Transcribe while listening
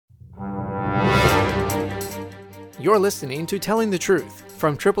You're listening to Telling the Truth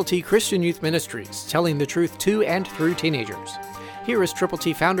from Triple T Christian Youth Ministries, telling the truth to and through teenagers. Here is Triple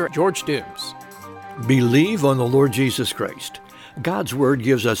T founder George Dooms. Believe on the Lord Jesus Christ. God's Word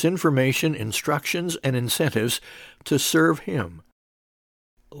gives us information, instructions, and incentives to serve Him.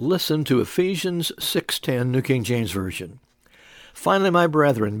 Listen to Ephesians 6:10, New King James Version. Finally, my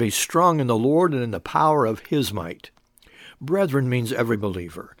brethren, be strong in the Lord and in the power of His might. Brethren means every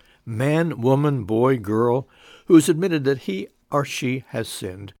believer, man, woman, boy, girl, who has admitted that he or she has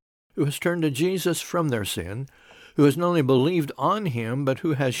sinned, who has turned to Jesus from their sin, who has not only believed on Him, but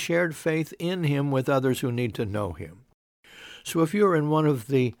who has shared faith in Him with others who need to know Him. So if you're in one of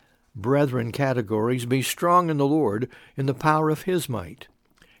the brethren categories, be strong in the Lord in the power of His might.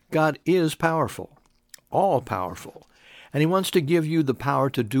 God is powerful, all-powerful, and He wants to give you the power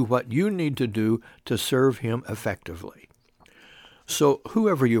to do what you need to do to serve Him effectively. So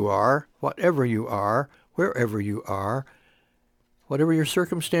whoever you are, whatever you are, wherever you are, whatever your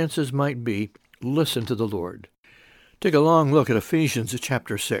circumstances might be, listen to the Lord. Take a long look at Ephesians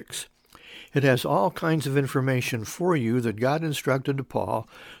chapter 6. It has all kinds of information for you that God instructed to Paul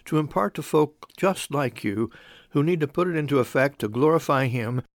to impart to folk just like you who need to put it into effect to glorify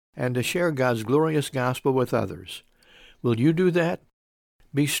Him and to share God's glorious gospel with others. Will you do that?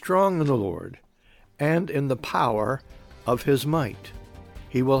 Be strong in the Lord and in the power of His might.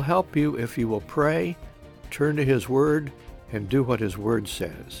 He will help you if you will pray, turn to His Word, and do what His Word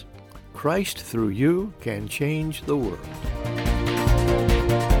says. Christ through you can change the world.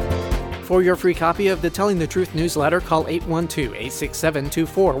 For your free copy of the Telling the Truth newsletter, call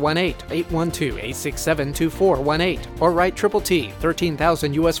 812-867-2418, 812-867-2418, or write Triple T,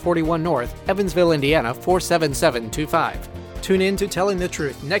 13,000 U.S. 41 North, Evansville, Indiana, 47725. Tune in to Telling the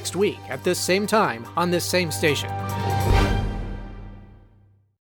Truth next week at this same time on this same station.